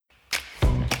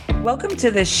Welcome to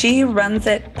the She Runs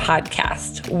It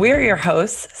podcast. We're your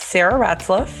hosts, Sarah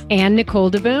Ratzlaff and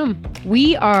Nicole DeBoom.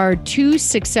 We are two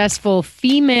successful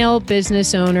female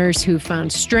business owners who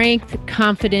found strength,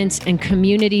 confidence, and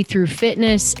community through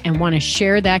fitness and want to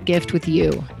share that gift with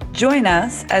you. Join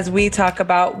us as we talk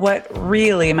about what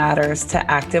really matters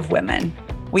to active women.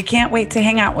 We can't wait to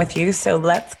hang out with you, so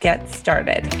let's get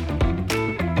started.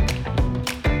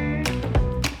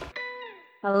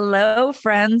 Hello,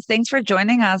 friends. Thanks for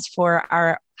joining us for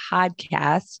our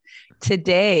podcast.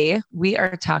 Today, we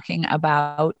are talking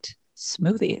about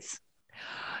smoothies.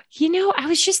 You know, I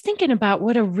was just thinking about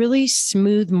what a really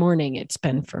smooth morning it's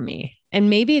been for me.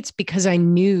 And maybe it's because I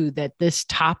knew that this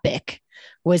topic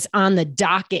was on the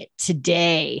docket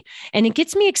today. And it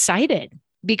gets me excited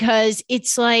because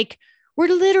it's like, we're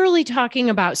literally talking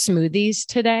about smoothies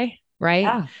today, right?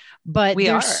 Yeah, but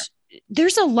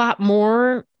there's a lot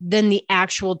more than the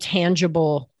actual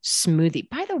tangible smoothie.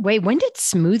 By the way, when did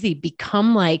smoothie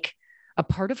become like a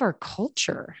part of our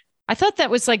culture? I thought that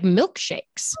was like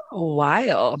milkshakes. A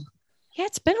while. Yeah,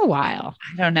 it's been a while.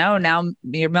 I don't know. Now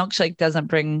your milkshake doesn't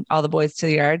bring all the boys to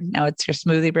the yard. Now it's your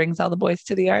smoothie brings all the boys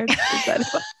to the yard. Is that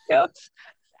how it goes?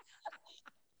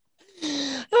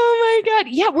 Oh my God.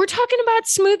 Yeah, we're talking about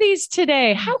smoothies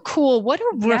today. How cool. What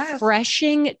a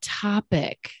refreshing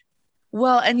topic.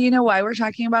 Well, and you know why we're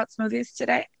talking about smoothies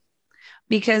today?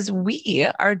 Because we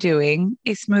are doing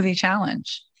a smoothie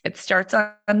challenge. It starts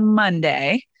on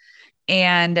Monday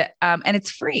and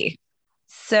it's free.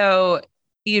 So,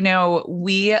 you know,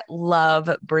 we love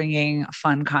bringing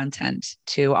fun content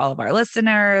to all of our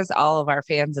listeners, all of our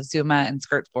fans of Zuma and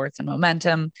Skirt Sports and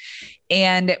Momentum.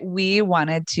 And we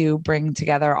wanted to bring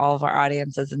together all of our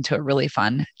audiences into a really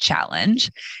fun challenge.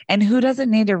 And who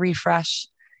doesn't need to refresh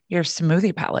your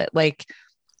smoothie palette? Like,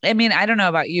 I mean, I don't know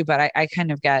about you, but I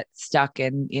kind of get stuck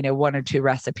in, you know, one or two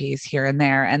recipes here and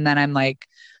there. And then I'm like,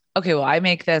 okay, well, I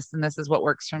make this and this is what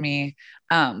works for me.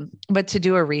 But to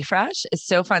do a refresh is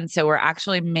so fun. So we're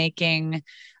actually making,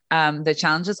 the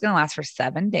challenge is going to last for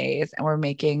 7 days and we're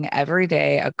making every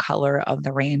day a color of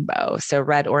the rainbow. So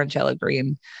red, orange, yellow,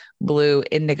 green, blue,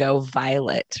 indigo,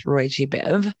 violet, Roy G.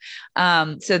 Biv.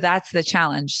 So that's the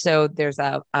challenge. So there's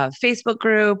a Facebook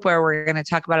group where we're going to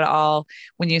talk about it all.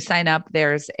 When you sign up,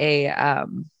 there's a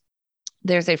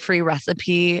free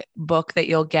recipe book that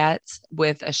you'll get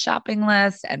with a shopping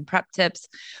list and prep tips.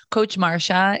 Coach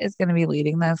Marsha is going to be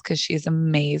leading this because she's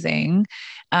amazing.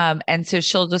 And so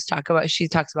she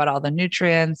talks about all the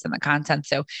nutrients and the content.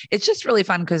 So it's just really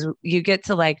fun because you get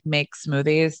to like make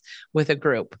smoothies with a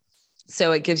group.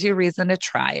 So it gives you a reason to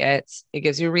try it. It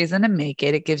gives you a reason to make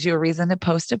it. It gives you a reason to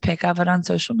post a pic of it on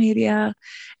social media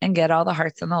and get all the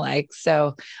hearts and the likes.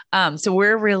 So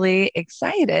we're really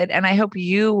excited and I hope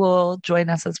you will join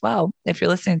us as well. If you're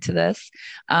listening to this,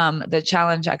 the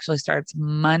challenge actually starts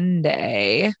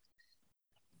Monday,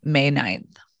 May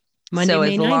 9th. So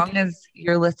as long as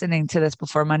you're listening to this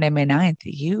before Monday, May 9th,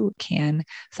 you can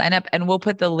sign up and we'll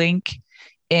put the link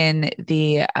in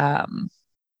the,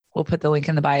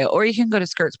 bio, or you can go to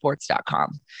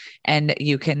skirtsports.com and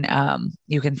you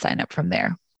can sign up from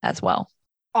there as well.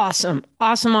 Awesome.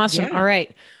 Yeah. All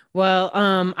right. Well,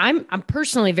 I'm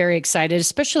personally very excited,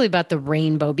 especially about the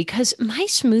rainbow, because my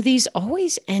smoothies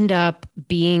always end up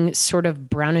being sort of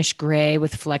brownish gray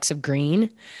with flecks of green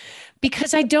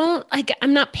because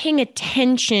I'm not paying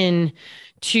attention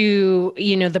to,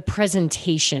 you know, the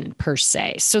presentation per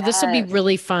se. So This will be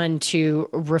really fun to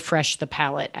refresh the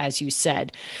palate, as you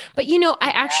said. But, you know,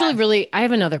 I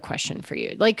have another question for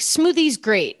you. Like smoothies,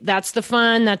 great. That's the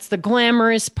fun. That's the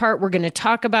glamorous part. We're going to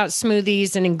talk about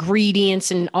smoothies and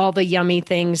ingredients and all the yummy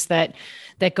things that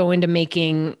go into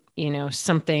making, you know,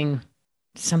 something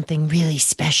really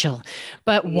special.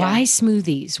 But why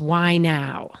smoothies? Why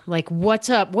now? Like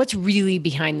what's up? What's really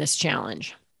behind this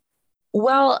challenge?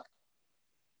 Well,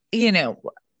 you know,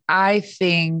 I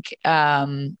think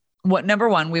number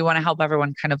one, we want to help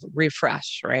everyone kind of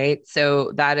refresh, right?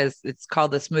 So it's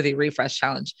called the Smoothie Refresh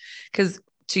Challenge. Because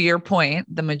to your point,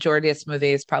 the majority of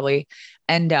smoothies probably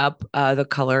end up the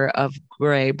color of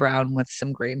gray brown with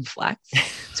some green flecks.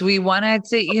 So we wanted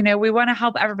to, you know, we want to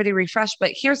help everybody refresh.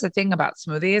 But here's the thing about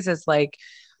smoothies is like,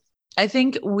 I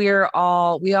think we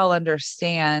all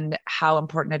understand how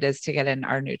important it is to get in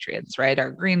our nutrients, right?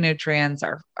 Our green nutrients,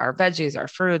 our veggies, our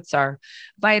fruits, our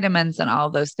vitamins, and all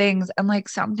those things. And like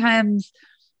sometimes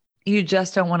you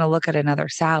just don't want to look at another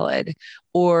salad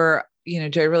or, you know,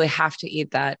 do I really have to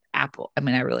eat that apple? I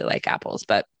mean, I really like apples,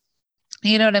 but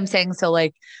you know what I'm saying? So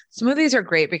like smoothies are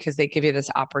great because they give you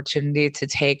this opportunity to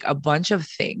take a bunch of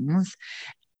things,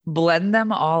 blend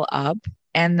them all up,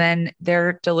 and then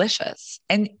they're delicious.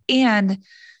 And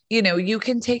you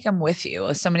can take them with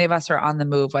you. So many of us are on the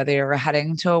move, whether you're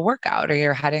heading to a workout or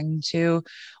you're heading to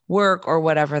work or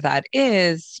whatever that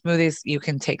is. Smoothies, you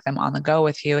can take them on the go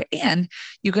with you. And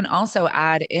you can also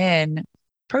add in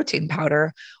protein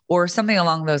powder or something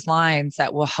along those lines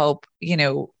that will help,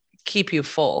 keep you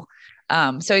full.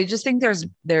 So I just think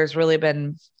there's really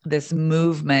been this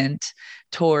movement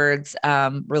towards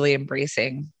really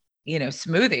embracing,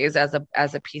 smoothies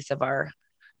as a piece of our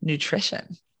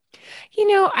nutrition.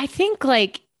 I think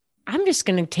like I'm just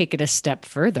going to take it a step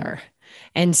further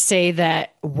and say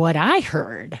that what I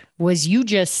heard was you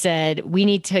just said we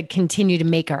need to continue to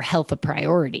make our health a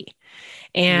priority.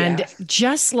 And Yes.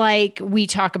 just like we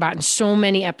talk about in so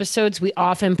many episodes, we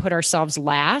often put ourselves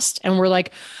last and we're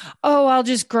like, oh, I'll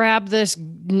just grab this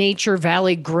Nature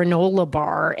Valley granola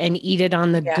bar and eat it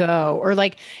on the Yeah. go. Or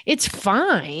like, it's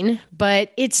fine,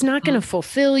 but it's not going to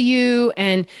fulfill you.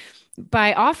 And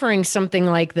by offering something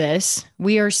like this,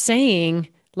 we are saying,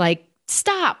 like,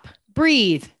 stop,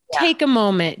 breathe, take a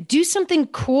moment, do something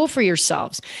cool for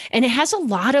yourselves. And it has a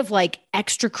lot of like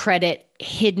extra credit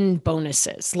hidden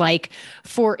bonuses. Like,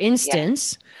 for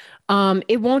instance,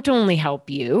 it won't only help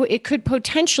you, it could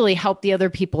potentially help the other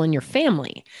people in your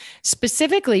family,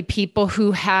 specifically people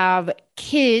who have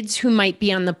kids who might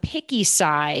be on the picky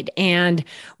side and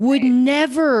would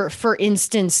never, for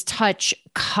instance, touch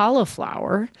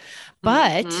cauliflower.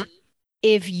 But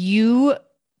if you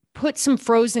put some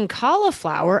frozen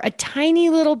cauliflower, a tiny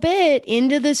little bit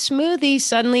into the smoothie,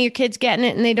 suddenly your kid's getting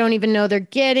it and they don't even know they're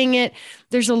getting it.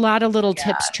 There's a lot of little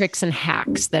tips, tricks, and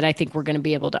hacks that I think we're going to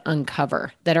be able to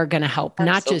uncover that are going to help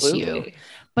not just you,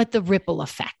 but the ripple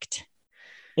effect.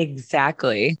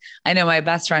 Exactly. I know my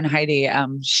best friend Heidi,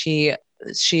 she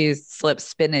slips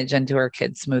spinach into her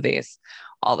kids' smoothies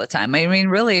all the time. I mean,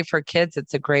 really, for kids,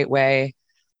 it's a great way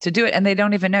to do it. And they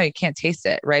don't even know, you can't taste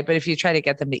it. Right. But if you try to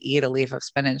get them to eat a leaf of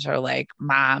spinach, they're like,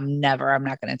 Mom, never, I'm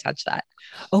not going to touch that.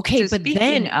 Okay. So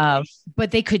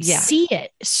but they could see it.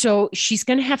 So she's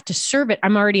going to have to serve it.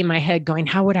 I'm already in my head going,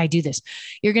 how would I do this?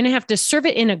 You're going to have to serve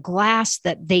it in a glass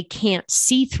that they can't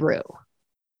see through.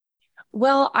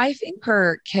 Well, I think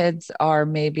her kids are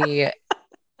maybe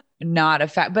not a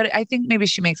fat, but I think maybe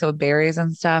she makes it with berries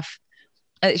and stuff.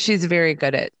 She's very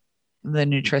good at the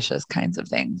nutritious kinds of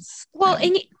things. Well,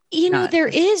 and there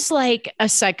is like a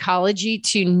psychology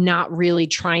to not really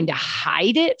trying to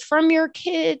hide it from your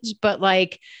kids, but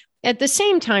like at the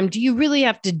same time, do you really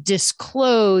have to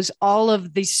disclose all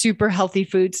of the super healthy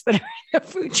foods that are in the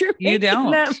food you're making? You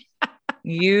don't. Them?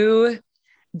 You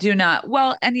do not.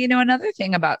 Well, and another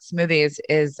thing about smoothies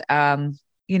is,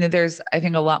 there's, I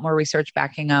think, a lot more research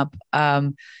backing up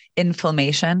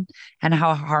inflammation and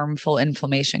how harmful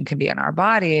inflammation can be in our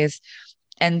bodies.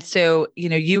 And so,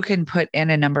 you can put in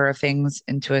a number of things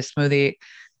into a smoothie,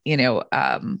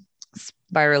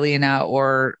 spirulina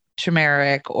or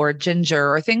turmeric or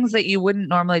ginger or things that you wouldn't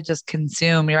normally just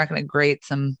consume. You're not going to grate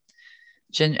some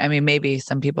ginger. I mean, maybe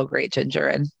some people grate ginger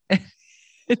and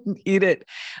eat it.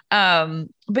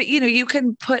 But you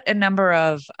can put a number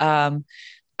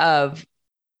of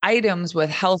items with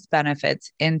health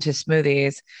benefits into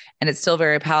smoothies and it's still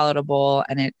very palatable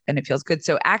and it feels good.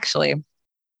 So actually,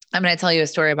 I'm going to tell you a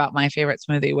story about my favorite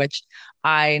smoothie, which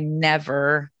I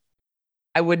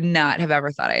would not have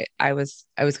ever thought I was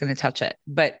going to touch it.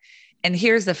 And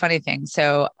here's the funny thing.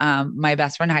 So, my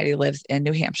best friend Heidi lives in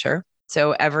New Hampshire.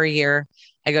 So every year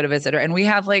I go to visit her and we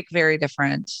have like very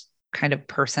different kind of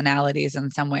personalities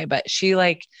in some way, but she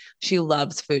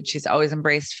loves food. She's always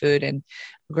embraced food. And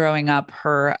growing up,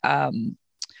 her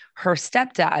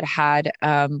stepdad had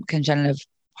congenital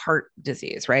heart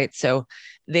disease, right? So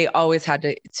they always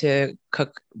had to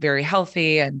cook very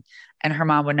healthy, and her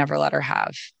mom would never let her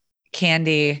have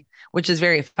candy, which is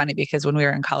very funny because when we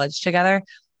were in college together,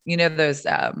 those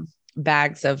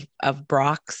bags of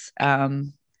Brock's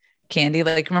candy,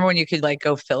 like remember when you could like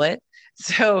go fill it?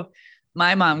 So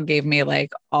my mom gave me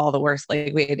like all the worst,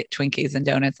 like we ate Twinkies and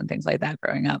donuts and things like that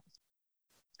growing up.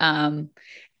 And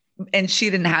she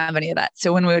didn't have any of that.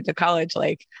 So when we went to college,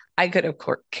 like I could have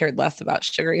cared less about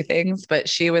sugary things, but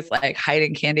she was like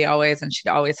hiding candy always, and she'd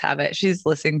always have it. She's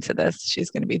listening to this. She's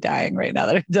going to be dying right now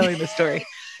that I'm telling the story.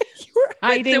 You were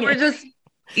hiding. So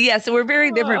so we're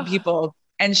very different people,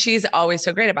 and she's always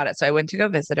so great about it. So I went to go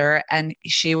visit her, and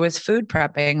she was food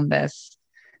prepping this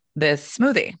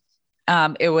smoothie.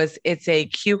 It's a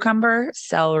cucumber,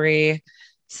 celery,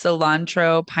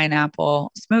 cilantro,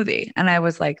 pineapple smoothie. And I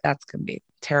was like, that's going to be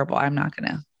terrible. I'm not going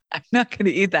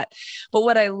to eat that. But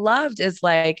what I loved is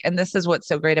like, and this is what's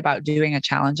so great about doing a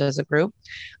challenge as a group.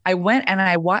 I went and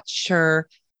I watched her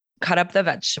cut up the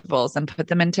vegetables and put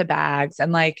them into bags.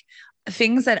 And like,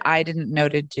 things that I didn't know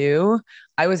to do,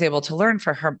 I was able to learn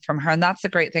from her. And that's the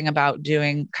great thing about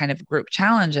doing kind of group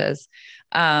challenges,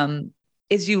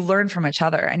 is you learn from each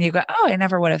other and you go, oh, I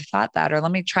never would have thought that, or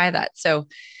let me try that. So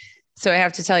I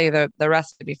have to tell you the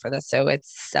recipe for this. So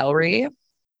it's celery.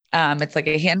 It's like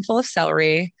a handful of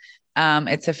celery.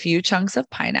 It's a few chunks of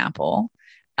pineapple.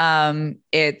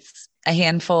 It's a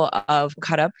handful of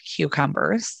cut up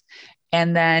cucumbers,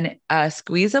 and then a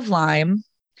squeeze of lime,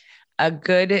 a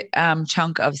good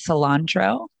chunk of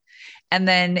cilantro, and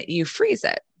then you freeze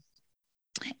it.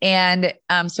 And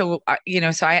so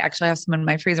I actually have some in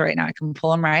my freezer right now. I can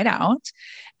pull them right out,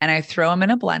 and I throw them in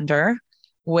a blender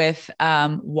with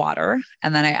water.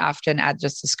 And then I often add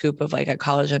just a scoop of like a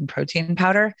collagen protein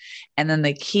powder. And then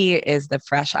the key is the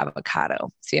fresh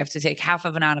avocado. So you have to take half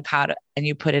of an avocado and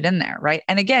you put it in there, right?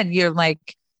 And again, you're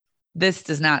like, this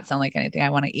does not sound like anything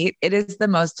I want to eat. It is the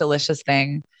most delicious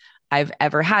thing I've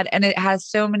ever had. And it has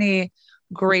so many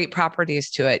great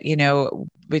properties to it.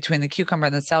 Between the cucumber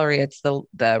and the celery, it's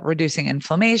the reducing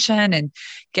inflammation and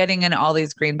getting in all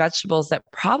these green vegetables that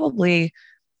probably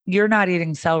you're not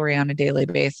eating celery on a daily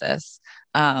basis.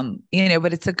 But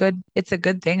it's a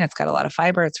good thing. It's got a lot of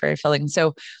fiber. It's very filling.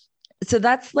 So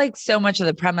that's like so much of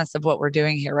the premise of what we're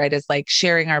doing here, right? Is like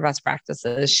sharing our best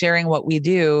practices, sharing what we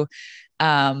do,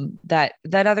 that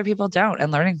other people don't,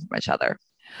 and learning from each other.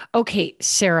 Okay,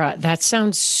 Sarah, that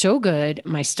sounds so good.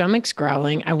 My stomach's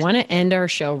growling. I want to end our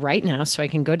show right now so I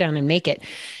can go down and make it.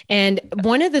 And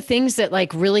one of the things that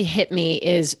like really hit me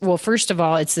is, well, first of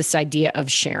all, it's this idea of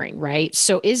sharing, right?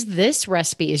 So is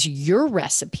your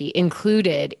recipe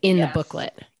included in the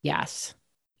booklet? Yes.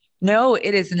 No,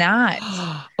 it is not.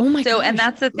 Oh my God. So, and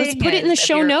that's the thing. Let's put it in the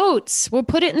show notes. We'll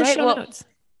put it in the show notes.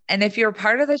 And if you're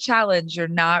part of the challenge, you're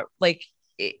not like,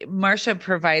 Marsha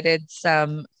provided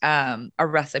a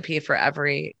recipe for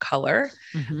every color,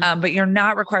 but you're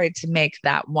not required to make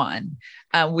that one.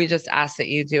 We just ask that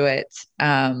you do it,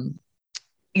 follow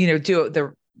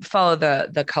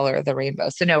the color of the rainbow.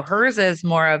 So no, hers is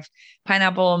more of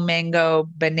pineapple, mango,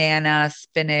 banana,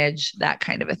 spinach, that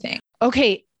kind of a thing.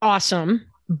 Okay, awesome.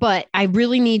 But I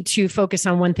really need to focus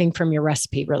on one thing from your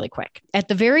recipe really quick. At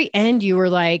the very end, you were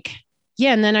like,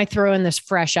 yeah, and then I throw in this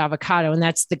fresh avocado, and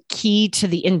that's the key to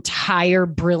the entire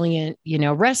brilliant,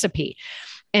 recipe.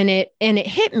 And it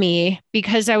hit me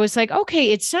because I was like,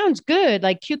 okay, it sounds good,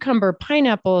 like cucumber,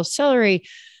 pineapple, celery,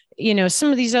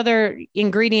 some of these other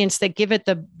ingredients that give it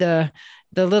the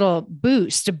little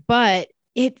boost, but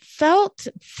it felt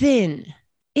thin.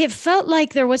 It felt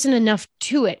like there wasn't enough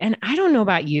to it. And I don't know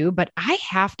about you, but I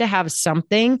have to have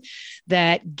something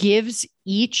that gives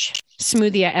each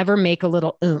smoothie I ever make a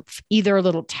little oomph, either a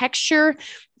little texture,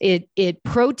 it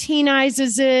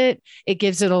proteinizes it, it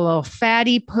gives it a little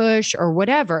fatty push or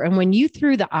whatever. And when you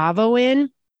threw the avo in,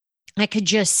 I could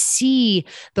just see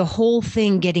the whole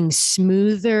thing getting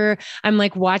smoother. I'm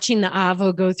like watching the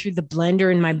avo go through the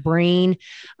blender in my brain.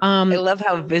 I love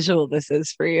how visual this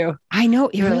is for you. I know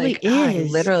it really is. I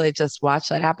literally just watched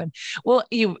that happen. Well,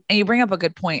 you bring up a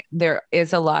good point. There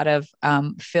is a lot of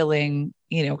filling,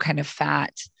 kind of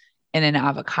fat in an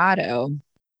avocado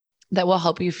that will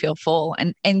help you feel full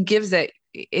and gives it.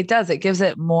 It gives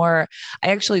it more. I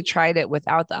actually tried it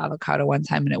without the avocado one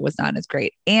time and it was not as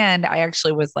great. And I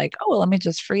actually was like, oh, well, let me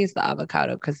just freeze the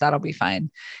avocado because that'll be fine.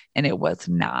 And it was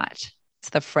not.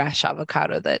 It's the fresh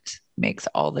avocado that makes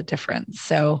all the difference.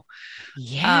 So,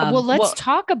 yeah. Let's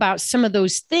talk about some of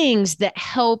those things that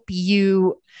help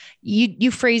you.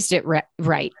 You phrased it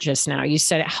right just now. You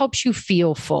said it helps you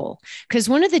feel full. Because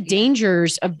one of the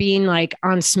dangers of being like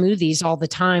on smoothies all the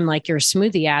time, like you're a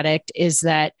smoothie addict, is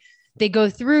that they go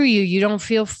through you. You don't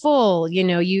feel full.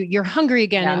 You're hungry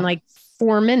again in like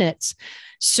 4 minutes.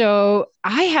 So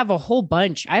I have a whole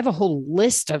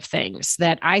list of things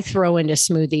that I throw into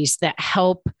smoothies that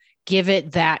help give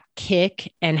it that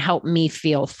kick and help me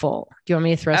feel full. Do you want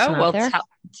me to throw some out there?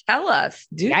 Tell us.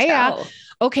 Tell. Yeah.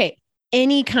 Okay.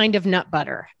 Any kind of nut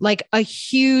butter, like a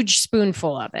huge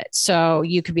spoonful of it. So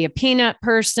you could be a peanut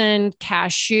person,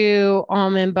 cashew,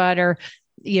 almond butter,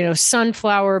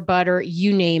 sunflower butter,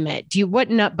 you name it. What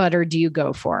nut butter do you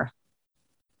go for?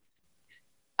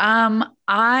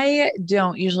 I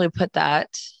don't usually put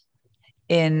that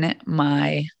in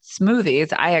my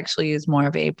smoothies. I actually use more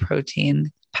of a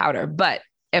protein powder, but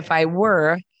if I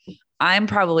were, I'm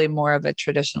probably more of a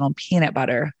traditional peanut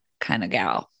butter kind of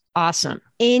gal. Awesome.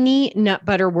 Any nut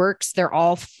butter works. They're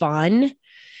all fun.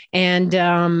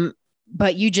 And,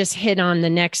 but you just hit on the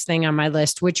next thing on my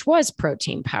list, which was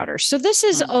protein powder. So this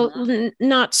is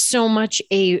not so much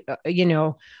a,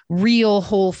 real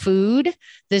whole food.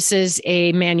 This is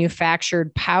a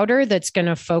manufactured powder that's going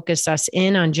to focus us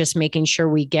in on just making sure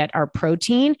we get our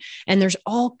protein. And there's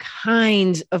all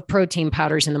kinds of protein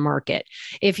powders in the market.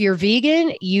 If you're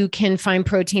vegan, you can find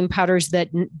protein powders that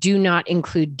do not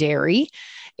include dairy.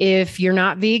 If you're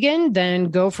not vegan, then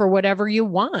go for whatever you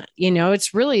want.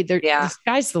 It's really the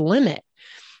sky's the limit.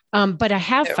 But I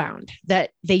have found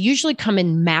that they usually come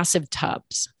in massive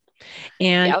tubs.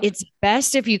 And it's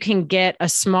best if you can get a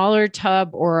smaller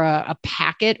tub or a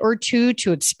packet or two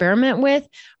to experiment with.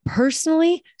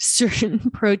 Personally,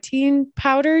 certain protein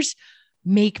powders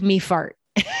make me fart.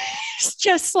 It's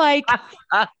just like,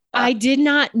 I did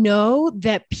not know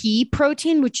that pea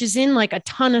protein, which is in like a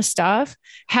ton of stuff,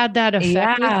 had that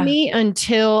effect with me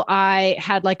until I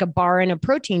had like a bar and a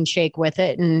protein shake with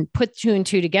it and put 2 and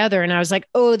 2 together. And I was like,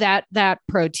 oh, that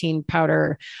protein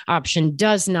powder option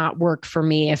does not work for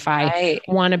me if I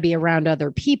want to be around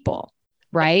other people.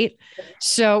 Right.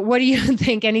 So what do you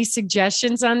think? Any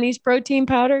suggestions on these protein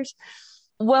powders?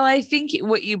 Well, I think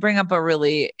what you bring up a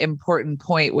really important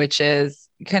point, which is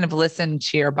kind of listen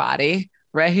to your body.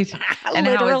 Right. And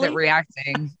how is it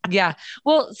reacting? Yeah.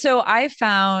 Well, so I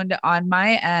found on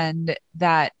my end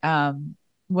that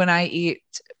when I eat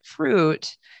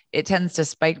fruit, it tends to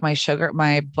spike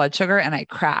my blood sugar, and I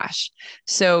crash.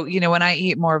 So, when I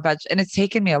eat more veg, and it's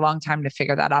taken me a long time to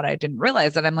figure that out. I didn't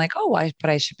realize that. I'm like, but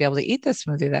I should be able to eat this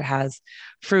smoothie that has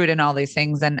fruit and all these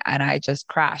things. And I just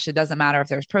crash. It doesn't matter if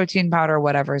there's protein powder,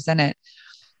 whatever's in it.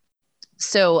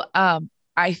 So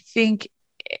I think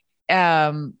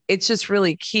it's just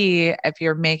really key if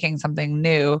you're making something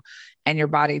new and your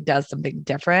body does something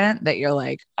different, that you're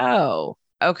like, oh,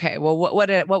 okay, well,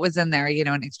 what was in there,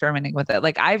 and experimenting with it.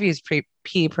 Like I've used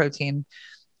pea protein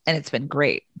and it's been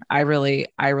great. I really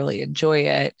enjoy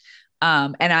it.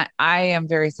 And I am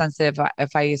very sensitive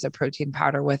if I use a protein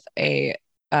powder with a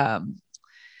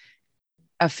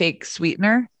fake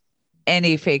sweetener,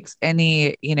 any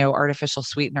artificial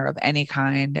sweetener of any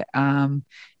kind.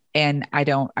 And I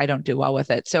don't do well with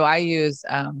it. So I use,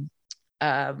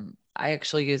 I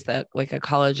actually use a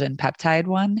collagen peptide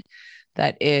one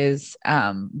that is,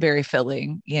 very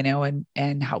filling,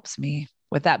 and helps me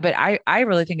with that. But I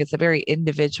really think it's a very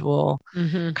individual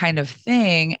kind of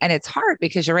thing. And it's hard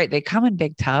because you're right. They come in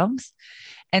big tubs.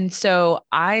 And so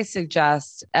I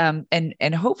suggest,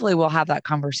 and hopefully we'll have that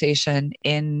conversation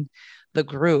in the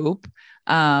group,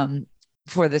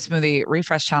 for the Smoothie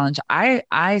Refresh Challenge.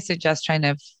 I suggest trying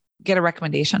to get a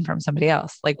recommendation from somebody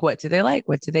else. Like, what do they like?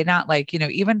 What do they not like?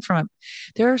 Even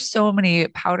there are so many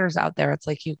powders out there. It's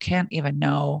like, you can't even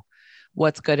know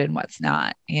what's good and what's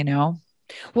not,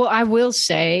 Well, I will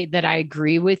say that I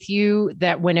agree with you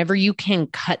that whenever you can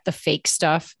cut the fake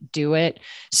stuff, do it.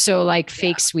 So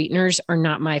fake sweeteners are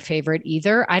not my favorite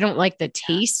either. I don't like the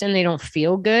taste and they don't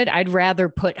feel good. I'd rather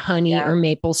put honey or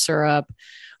maple syrup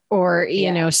or,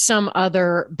 some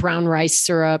other brown rice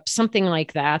syrup, something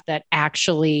like that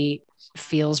actually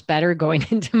feels better going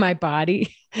into my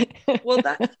body. Well,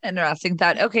 that's interesting.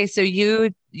 Okay. So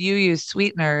you use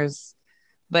sweeteners,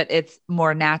 but it's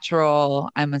more natural,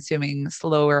 I'm assuming,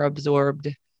 slower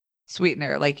absorbed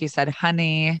sweetener. Like you said,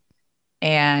 honey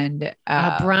and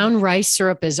brown rice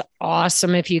syrup is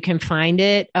awesome if you can find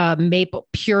it.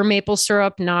 Pure maple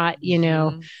syrup, not,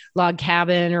 Log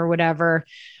Cabin or whatever.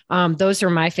 Those are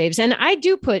my faves. And I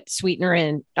do put sweetener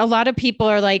in. A lot of people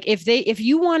are like, if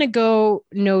you want to go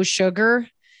no sugar,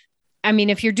 I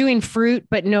mean, if you're doing fruit,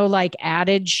 but no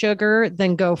added sugar,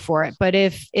 then go for it. But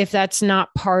if that's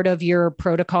not part of your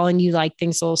protocol and you like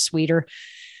things a little sweeter,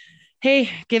 hey,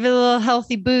 give it a little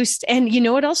healthy boost. And you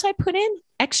know what else I put in?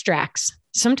 Extracts.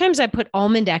 Sometimes I put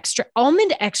almond extract.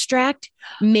 Almond extract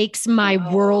makes my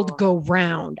world go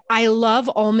round. I love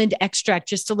almond extract,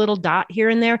 just a little dot here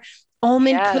and there.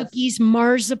 Almond cookies,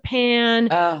 marzipan.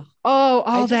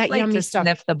 All that yummy stuff.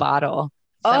 Sniff the bottle.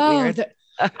 Weird?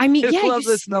 I mean, I love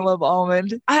the smell of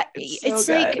almond. It's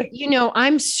like,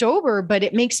 I'm sober, but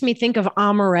it makes me think of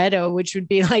amaretto, which would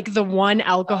be the one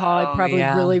alcohol I probably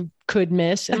really could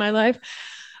miss in my life.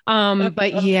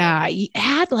 But yeah, you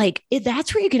add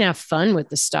that's where you can have fun with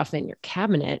the stuff in your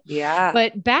cabinet. Yeah.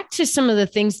 But back to some of the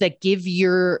things that give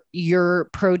your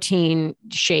protein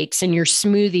shakes and your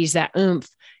smoothies that oomph.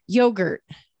 Yogurt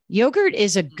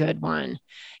is a good one.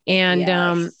 And,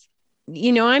 I'm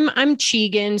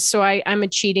chegan, so I'm a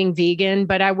cheating vegan,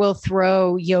 but I will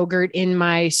throw yogurt in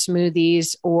my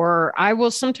smoothies, or I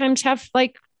will sometimes have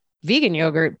vegan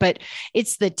yogurt, but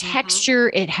it's the texture.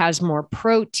 It has more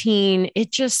protein.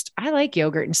 I like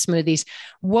yogurt and smoothies.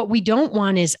 What we don't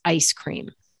want is ice cream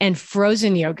and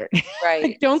frozen yogurt.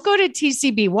 Right. Don't go to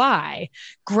TCBY,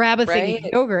 grab a thing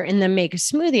of yogurt and then make a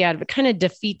smoothie out of it. Kind of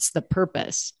defeats the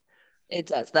purpose. It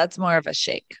does. That's more of a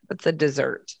shake. That's a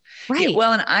dessert. Right. Yeah,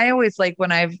 well, and I always like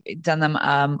when I've done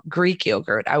them, Greek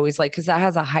yogurt, I always like, because that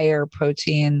has a higher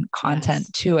protein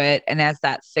content to it and has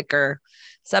that thicker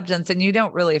substance. And you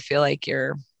don't really feel like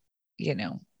you're,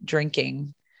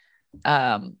 drinking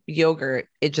yogurt.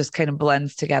 It just kind of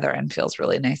blends together and feels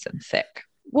really nice and thick.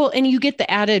 Well, and you get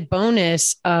the added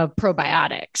bonus of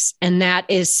probiotics. And that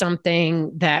is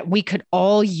something that we could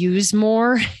all use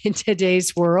more in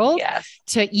today's world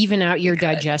to even out your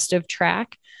digestive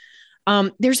tract.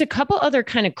 There's a couple other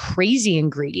kind of crazy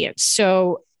ingredients.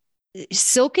 So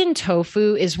silken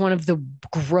tofu is one of the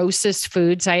grossest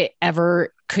foods I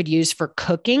ever could use for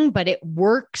cooking, but it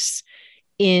works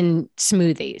in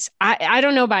smoothies. I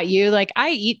don't know about you. Like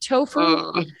I eat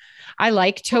tofu. I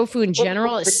like tofu in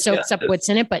general. It soaks up what's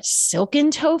in it, but silken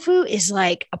tofu is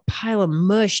like a pile of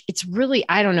mush. It's really,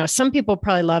 I don't know. Some people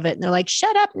probably love it and they're like,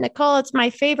 shut up, Nicole. It's my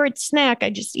favorite snack.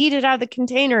 I just eat it out of the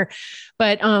container.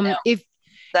 But if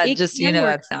that just,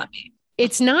 that's not me.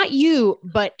 It's not you,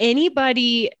 but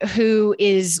anybody who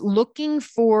is looking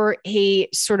for a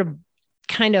sort of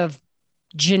kind of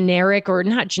generic or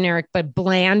not generic, but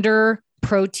blander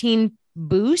protein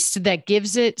boost that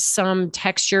gives it some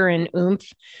texture and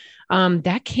oomph.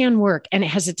 That can work, and it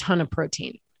has a ton of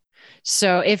protein.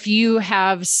 So if you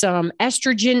have some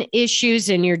estrogen issues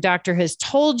and your doctor has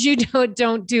told you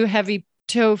don't do heavy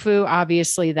tofu,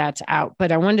 obviously that's out.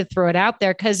 But I wanted to throw it out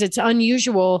there because it's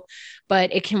unusual,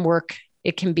 but it can work.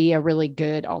 It can be a really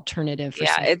good alternative.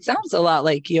 It sounds a lot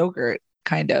like yogurt,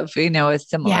 kind of, a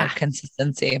similar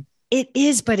consistency. It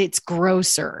is, but it's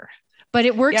grosser. But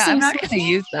it works. Yeah, I'm not going to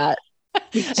use that.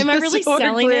 Am I really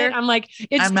selling it? I'm like,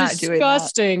 it's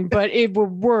disgusting, but it will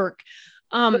work.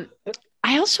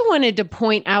 I also wanted to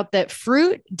point out that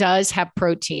fruit does have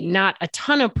protein, not a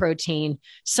ton of protein.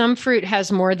 Some fruit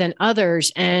has more than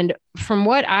others. And from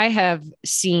what I have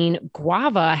seen,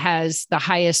 guava has the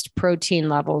highest protein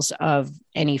levels of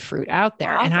any fruit out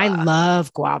there. And I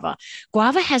love guava.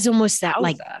 Guava has almost that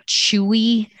like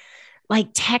chewy like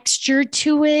texture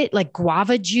to it, like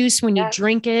guava juice when you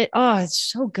drink it. Oh, it's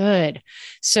so good.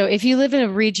 So if you live in a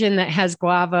region that has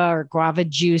guava or guava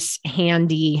juice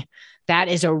handy, that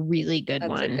is a really good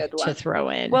one to throw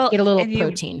in. Well, get a little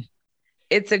protein.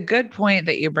 It's a good point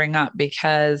that you bring up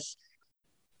because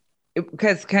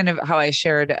kind of how I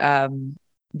shared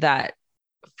that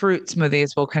fruit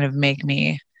smoothies will kind of make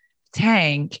me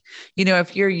tank.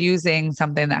 If you're using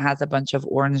something that has a bunch of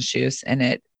orange juice in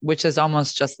it, which is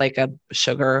almost just like a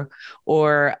sugar,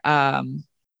 or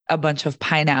a bunch of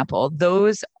pineapple,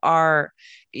 those are,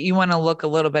 you want to look a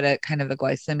little bit at kind of the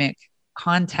glycemic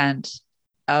content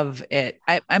of it.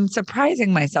 I'm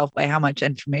surprising myself by how much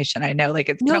information I know. Like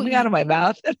it's coming out of my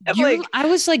mouth. I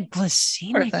was like,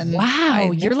 glycemic.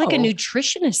 Wow, you're like a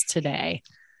nutritionist today.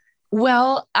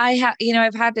 Well, I've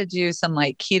had to do some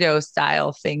like keto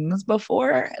style things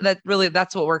before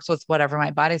that's what works with whatever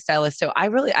my body style is. So I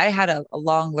had a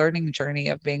long learning journey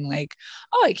of being like,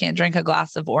 oh, I can't drink a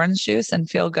glass of orange juice and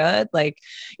feel good. Like,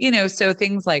 so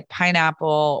things like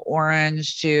pineapple,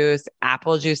 orange juice,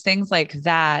 apple juice, things like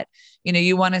that,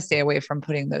 you want to stay away from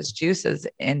putting those juices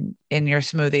in your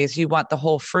smoothies. You want the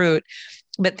whole fruit.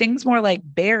 But things more like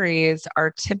berries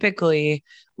are typically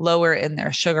lower in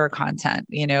their sugar content.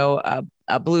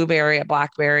 A blueberry, a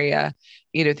blackberry,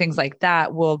 things like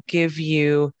that will give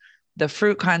you the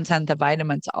fruit content, the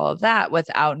vitamins, all of that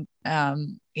without,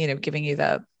 giving you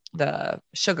the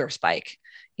sugar spike,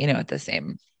 at the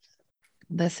same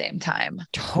time.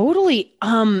 Totally.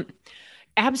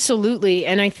 Absolutely.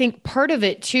 And I think part of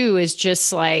it too is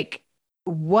just like,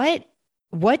 what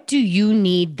do you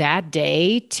need that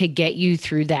day to get you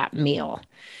through that meal?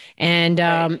 And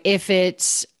if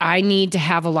it's, I need to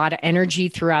have a lot of energy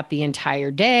throughout the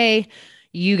entire day,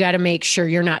 you got to make sure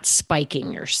you're not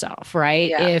spiking yourself, right?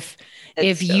 Yeah,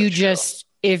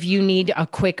 if you need a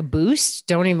quick boost,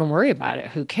 don't even worry about it.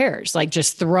 Who cares? Like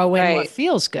just throw in what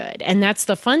feels good. And that's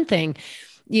the fun thing.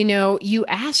 You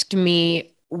asked me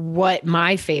what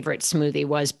my favorite smoothie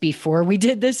was before we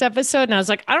did this episode. And I was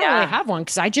like, I don't really have one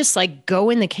because I just like go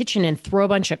in the kitchen and throw a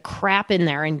bunch of crap in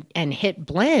there and hit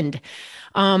blend.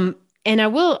 And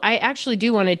I actually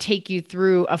do want to take you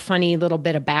through a funny little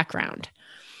bit of background.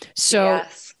 So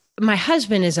my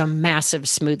husband is a massive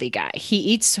smoothie guy. He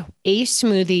eats a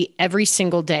smoothie every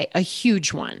single day, a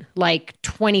huge one, like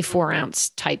 24-ounce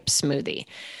type smoothie.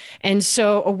 And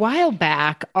so a while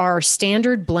back, our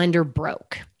standard blender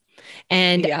broke.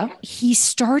 And he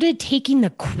started taking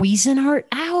the Cuisinart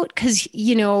out because,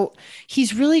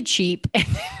 he's really cheap and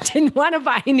didn't want to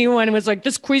buy a new one. And was like,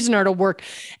 this Cuisinart will work.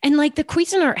 And like the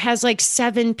Cuisinart has like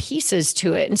 7 pieces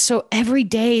to it. And so every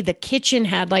day the kitchen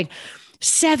had like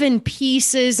 7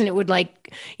 pieces and it would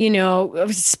like,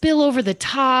 spill over the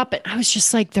top. And I was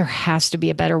just like, there has to be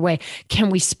a better way. Can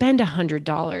we spend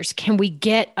 $100? Can we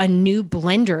get a new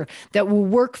blender that will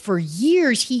work for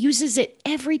years? He uses it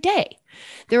every day.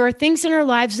 There are things in our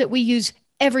lives that we use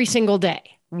every single day.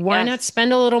 Why not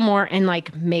spend a little more and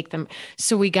like make them?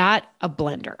 So we got a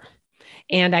blender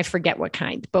and I forget what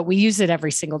kind, but we use it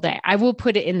every single day. I will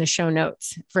put it in the show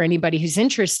notes for anybody who's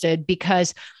interested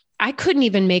because I couldn't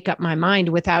even make up my mind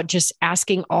without just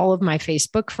asking all of my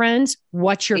Facebook friends,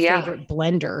 what's your favorite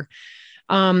blender?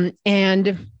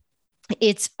 And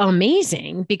it's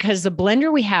amazing because the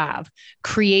blender we have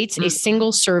creates a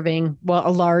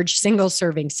a large single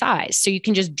serving size. So you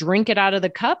can just drink it out of the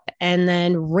cup and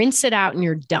then rinse it out and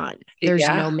you're done. There's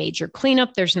no major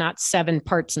cleanup. There's not 7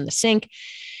 parts in the sink.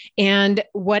 And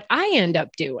what I end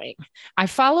up doing, I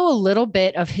follow a little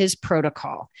bit of his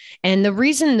protocol. And the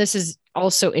reason this is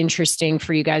also interesting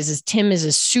for you guys is Tim is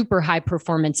a super high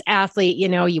performance athlete.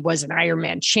 He was an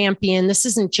Ironman champion. This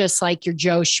isn't just like your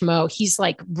Joe Schmo. He's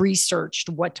like researched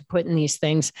what to put in these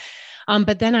things.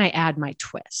 But then I add my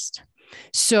twist.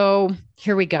 So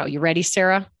here we go. You ready,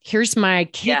 Sarah? Here's my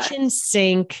kitchen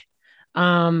sink,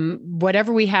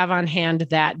 whatever we have on hand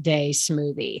that day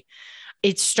smoothie.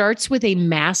 It starts with a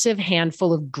massive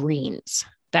handful of greens.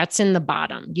 That's in the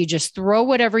bottom. You just throw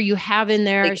whatever you have in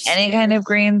there. Like any kind of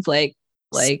greens, like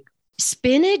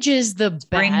spinach is the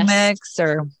spring best. Mix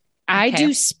or I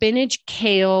do spinach,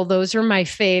 kale. Those are my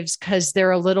faves because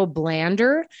they're a little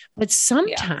blander. But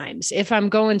sometimes if I'm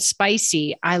going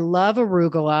spicy, I love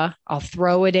arugula. I'll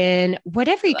throw it in,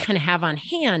 whatever you kind of have on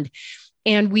hand.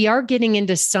 And we are getting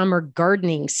into summer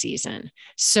gardening season.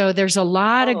 So there's a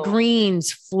lot of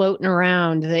greens floating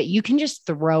around that you can just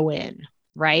throw in,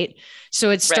 right?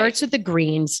 So it starts with the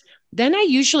greens. Then I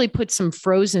usually put some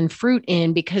frozen fruit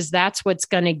in because that's what's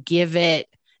going to give it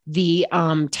the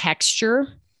texture.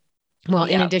 Well,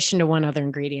 in addition to one other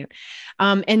ingredient.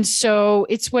 And so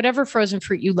it's whatever frozen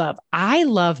fruit you love. I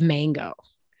love mango.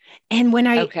 And when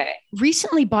I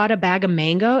recently bought a bag of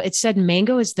mango, it said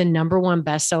mango is the #1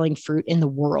 best-selling fruit in the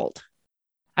world.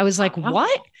 I was like,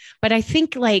 what? But I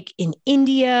think like in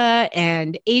India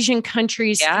and Asian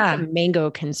countries,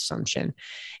 mango consumption.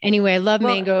 Anyway, I love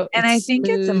mango. And I think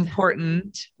it's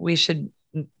important. We should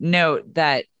note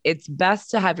that it's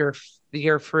best to have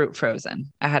your fruit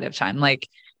frozen ahead of time. Like,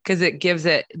 because it gives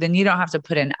it, then you don't have to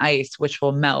put in ice, which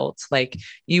will melt. Like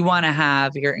you want to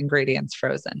have your ingredients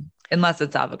frozen. Unless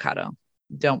it's avocado.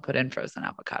 Don't put in frozen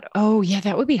avocado. Oh, yeah.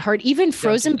 That would be hard. Even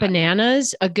frozen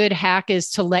bananas, a good hack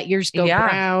is to let yours go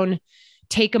brown,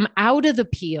 take them out of the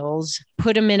peels,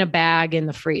 put them in a bag in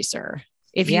the freezer.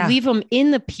 If you leave them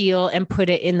in the peel and put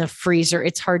it in the freezer,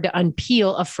 it's hard to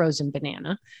unpeel a frozen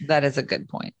banana. That is a good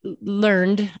point.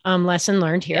 Lesson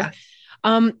learned here.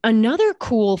 Yeah. Another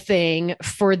cool thing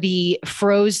for the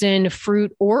frozen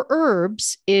fruit or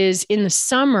herbs is in the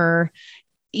summer,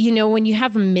 when you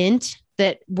have mint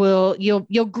that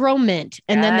you'll grow mint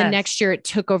and then the next year it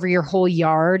took over your whole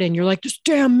yard and you're like, this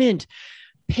damn mint,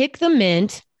 pick the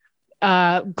mint,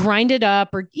 grind it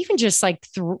up or even just like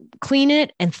clean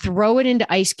it and throw it into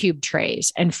ice cube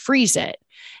trays and freeze it.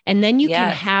 And then you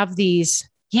can have these,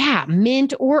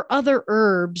 mint or other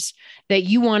herbs that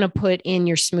you want to put in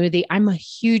your smoothie. I'm a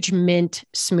huge mint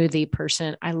smoothie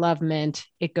person. I love mint.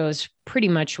 It goes pretty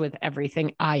much with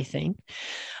everything, I think.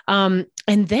 And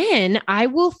then I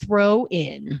will throw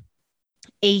in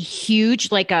a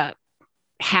huge, like a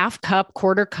half cup,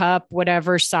 quarter cup,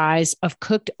 whatever size of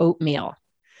cooked oatmeal.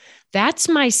 That's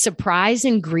my surprise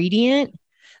ingredient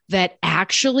that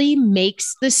actually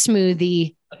makes the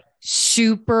smoothie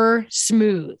super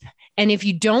smooth. And if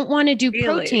you don't want to do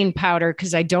protein powder,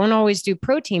 because I don't always do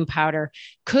protein powder,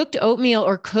 cooked oatmeal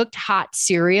or cooked hot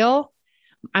cereal,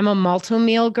 I'm a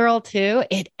multi-meal girl too.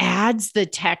 It adds the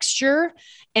texture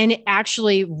and it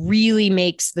actually really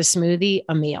makes the smoothie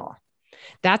a meal.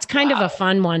 That's kind of a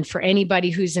fun one for anybody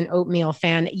who's an oatmeal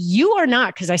fan. You are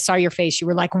not, because I saw your face. You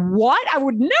were like, what? I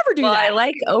would never do that. I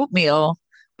like oatmeal,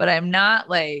 but I'm not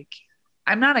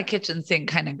a kitchen sink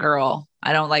kind of girl.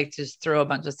 I don't like to just throw a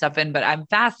bunch of stuff in, but I'm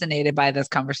fascinated by this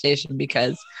conversation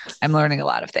because I'm learning a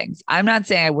lot of things. I'm not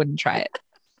saying I wouldn't try it.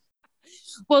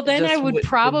 Well, then I would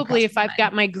probably, if I've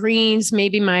got my greens,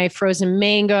 maybe my frozen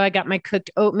mango, I got my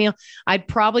cooked oatmeal, I'd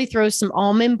probably throw some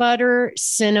almond butter,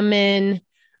 cinnamon,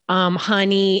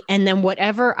 honey, and then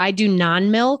whatever I do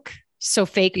non-milk. So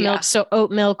fake milk, so oat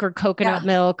milk or coconut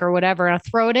milk or whatever. I'll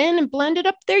throw it in and blend it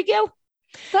up. There you go.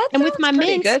 And with my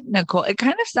mint, good, Nicole. It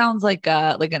kind of sounds like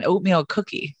an oatmeal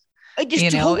cookie,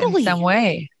 in some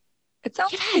way. It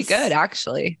sounds pretty good,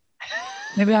 actually.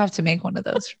 Maybe I'll have to make one of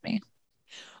those for me.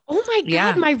 Oh my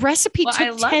God, my recipe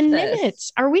took 10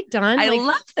 minutes. Are we done? I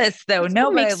love this though.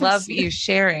 No, but I love you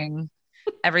sharing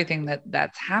everything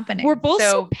that's happening. We're both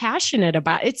so passionate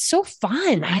about it. It's so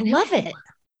fun. I love it.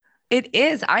 It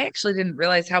is. I actually didn't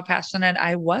realize how passionate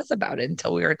I was about it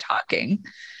until we were talking,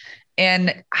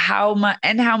 and how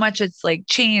much it's like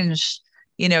changed,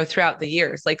 throughout the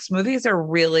years. Like smoothies are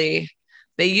really,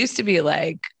 they used to be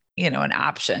like, an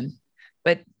option,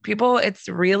 but people, it's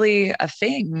really a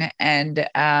thing, and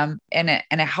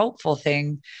a helpful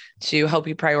thing to help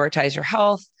you prioritize your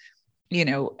health,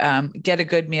 get a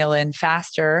good meal in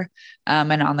faster,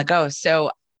 and on the go.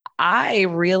 So I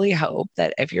really hope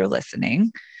that if you're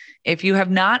listening, if you have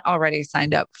not already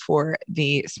signed up for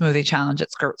the smoothie challenge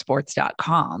at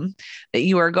skirtsports.com, that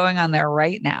you are going on there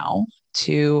right now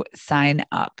to sign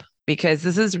up, because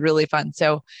this is really fun.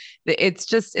 So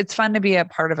it's fun to be a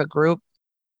part of a group.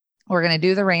 We're going to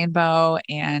do the rainbow,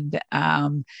 and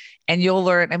you'll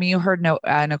learn. I mean, you heard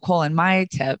Nicole and my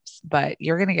tips, but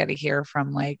you're going to get to hear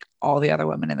from like all the other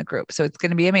women in the group. So it's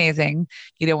going to be amazing.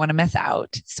 You don't want to miss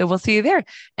out. So we'll see you there.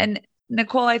 And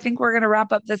Nicole, I think we're going to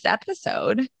wrap up this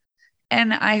episode,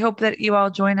 and I hope that you all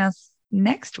join us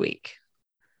next week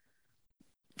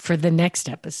for the next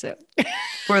episode.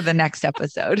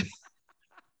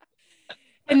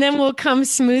 And then we'll come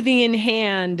smoothie in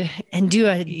hand and do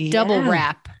a double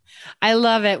wrap. I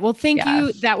love it. Well, thank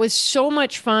you. That was so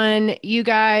much fun. You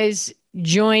guys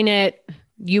join it.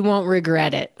 You won't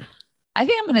regret it. I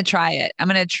think I'm going to try it. I'm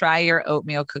going to try your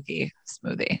oatmeal cookie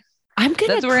smoothie. That's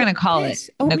what we're going to call it.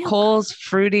 Nicole's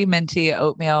fruity minty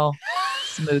oatmeal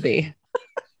smoothie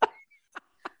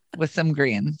with some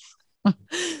greens.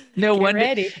 No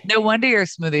wonder your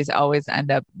smoothies always end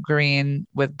up green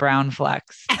with brown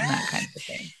flecks and that kind of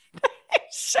thing.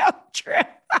 So true.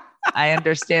 I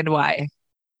understand why.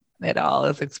 It all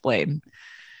is explained.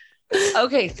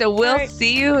 Okay, so we'll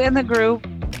see you in the group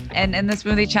and in the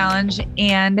smoothie challenge,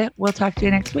 and we'll talk to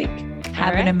you next week.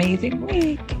 Have an amazing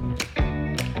week.